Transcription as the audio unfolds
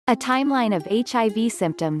A timeline of HIV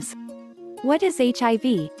symptoms. What is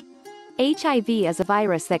HIV? HIV is a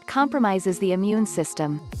virus that compromises the immune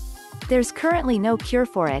system. There's currently no cure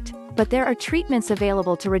for it, but there are treatments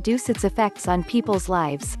available to reduce its effects on people's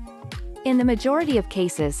lives. In the majority of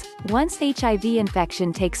cases, once HIV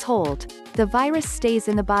infection takes hold, the virus stays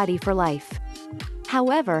in the body for life.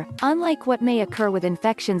 However, unlike what may occur with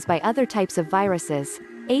infections by other types of viruses,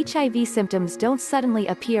 HIV symptoms don't suddenly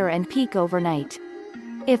appear and peak overnight.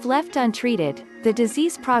 If left untreated, the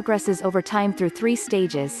disease progresses over time through 3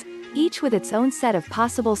 stages, each with its own set of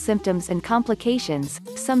possible symptoms and complications,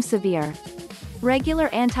 some severe. Regular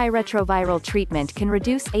antiretroviral treatment can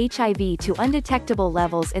reduce HIV to undetectable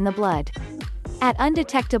levels in the blood. At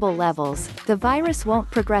undetectable levels, the virus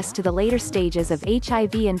won't progress to the later stages of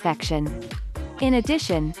HIV infection. In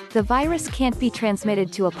addition, the virus can't be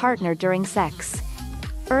transmitted to a partner during sex.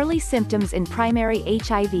 Early symptoms in primary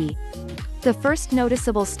HIV. The first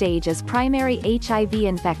noticeable stage is primary HIV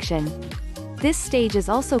infection. This stage is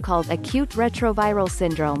also called acute retroviral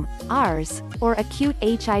syndrome, ARS, or acute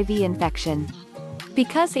HIV infection.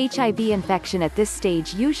 Because HIV infection at this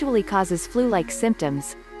stage usually causes flu-like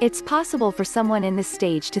symptoms, it's possible for someone in this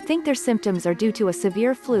stage to think their symptoms are due to a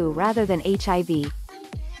severe flu rather than HIV.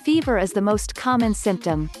 Fever is the most common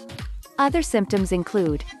symptom. Other symptoms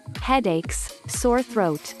include headaches, sore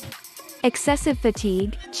throat, excessive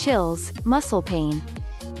fatigue, chills, muscle pain,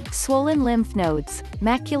 swollen lymph nodes,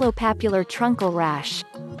 maculopapular truncal rash.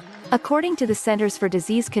 According to the Centers for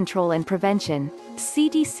Disease Control and Prevention,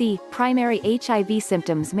 CDC, primary HIV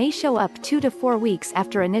symptoms may show up 2 to 4 weeks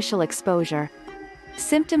after initial exposure.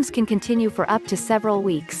 Symptoms can continue for up to several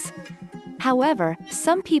weeks. However,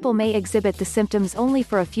 some people may exhibit the symptoms only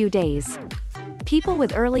for a few days. People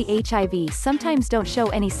with early HIV sometimes don't show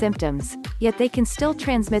any symptoms, yet they can still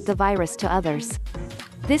transmit the virus to others.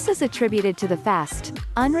 This is attributed to the fast,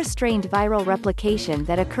 unrestrained viral replication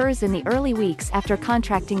that occurs in the early weeks after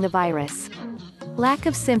contracting the virus. Lack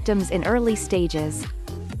of symptoms in early stages.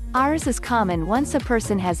 ARS is common once a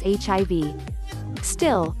person has HIV.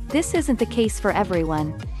 Still, this isn't the case for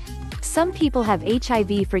everyone. Some people have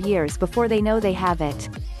HIV for years before they know they have it.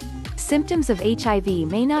 Symptoms of HIV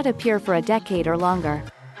may not appear for a decade or longer.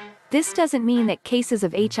 This doesn't mean that cases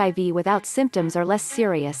of HIV without symptoms are less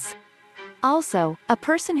serious. Also, a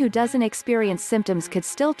person who doesn't experience symptoms could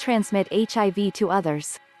still transmit HIV to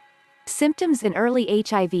others. Symptoms in early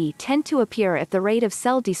HIV tend to appear if the rate of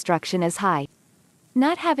cell destruction is high.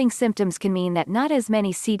 Not having symptoms can mean that not as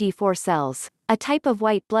many CD4 cells, a type of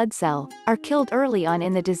white blood cell, are killed early on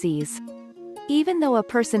in the disease. Even though a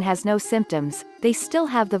person has no symptoms, they still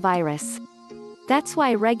have the virus. That's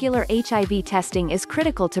why regular HIV testing is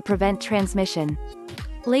critical to prevent transmission.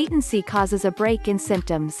 Latency causes a break in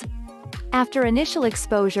symptoms. After initial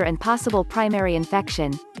exposure and possible primary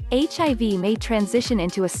infection, HIV may transition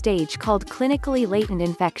into a stage called clinically latent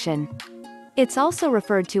infection. It's also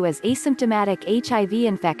referred to as asymptomatic HIV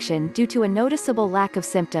infection due to a noticeable lack of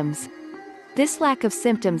symptoms. This lack of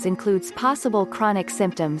symptoms includes possible chronic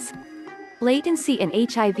symptoms. Latency in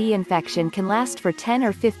HIV infection can last for 10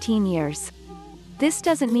 or 15 years. This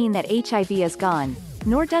doesn't mean that HIV is gone,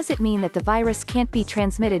 nor does it mean that the virus can't be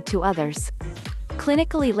transmitted to others.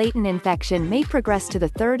 Clinically latent infection may progress to the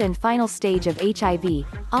third and final stage of HIV,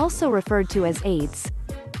 also referred to as AIDS.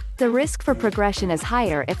 The risk for progression is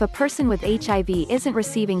higher if a person with HIV isn't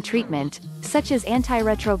receiving treatment, such as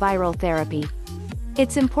antiretroviral therapy.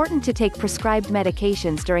 It's important to take prescribed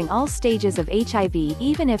medications during all stages of HIV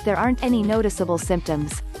even if there aren't any noticeable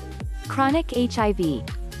symptoms. Chronic HIV.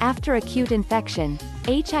 After acute infection,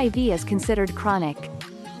 HIV is considered chronic.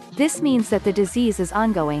 This means that the disease is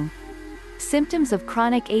ongoing. Symptoms of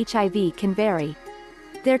chronic HIV can vary.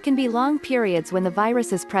 There can be long periods when the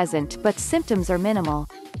virus is present but symptoms are minimal.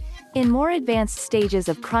 In more advanced stages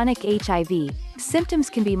of chronic HIV, symptoms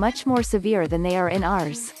can be much more severe than they are in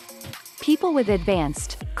ARS. People with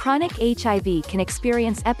advanced, chronic HIV can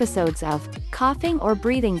experience episodes of coughing or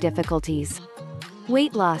breathing difficulties,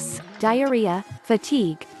 weight loss, diarrhea,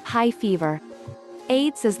 fatigue, high fever.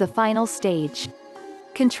 AIDS is the final stage.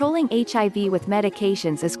 Controlling HIV with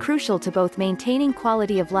medications is crucial to both maintaining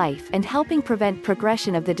quality of life and helping prevent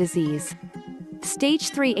progression of the disease. Stage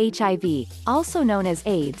 3 HIV, also known as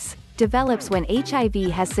AIDS, develops when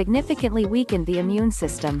HIV has significantly weakened the immune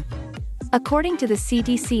system. According to the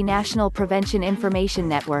CDC National Prevention Information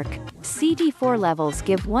Network, CD4 levels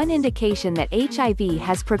give one indication that HIV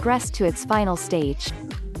has progressed to its final stage.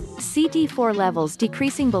 CD4 levels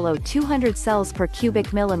decreasing below 200 cells per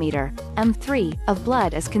cubic millimeter, M3, of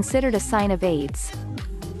blood is considered a sign of AIDS.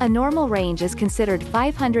 A normal range is considered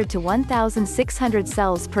 500 to 1,600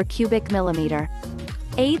 cells per cubic millimeter.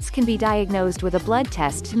 AIDS can be diagnosed with a blood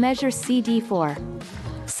test to measure CD4.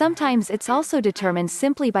 Sometimes it's also determined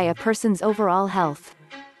simply by a person's overall health.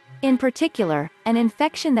 In particular, an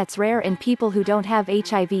infection that's rare in people who don't have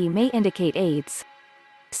HIV may indicate AIDS.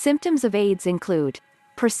 Symptoms of AIDS include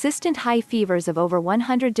persistent high fevers of over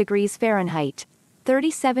 100 degrees Fahrenheit,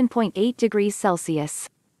 37.8 degrees Celsius.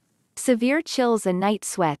 Severe chills and night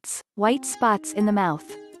sweats, white spots in the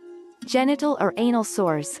mouth. Genital or anal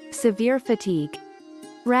sores, severe fatigue.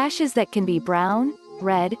 Rashes that can be brown,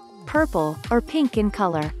 red, purple, or pink in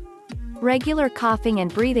color. Regular coughing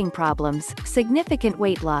and breathing problems, significant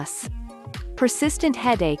weight loss. Persistent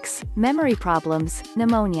headaches, memory problems,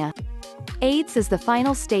 pneumonia. AIDS is the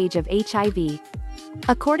final stage of HIV.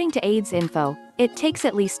 According to AIDS Info, it takes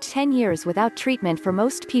at least 10 years without treatment for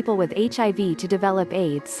most people with HIV to develop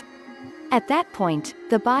AIDS. At that point,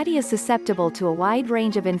 the body is susceptible to a wide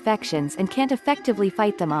range of infections and can't effectively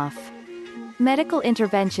fight them off. Medical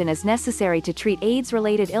intervention is necessary to treat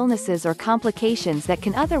AIDS-related illnesses or complications that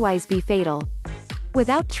can otherwise be fatal.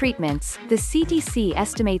 Without treatments, the CDC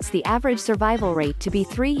estimates the average survival rate to be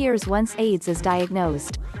 3 years once AIDS is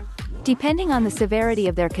diagnosed. Depending on the severity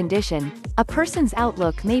of their condition, a person's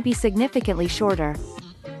outlook may be significantly shorter.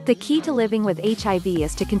 The key to living with HIV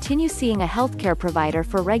is to continue seeing a healthcare provider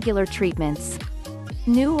for regular treatments.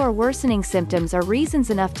 New or worsening symptoms are reasons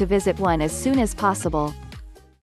enough to visit one as soon as possible.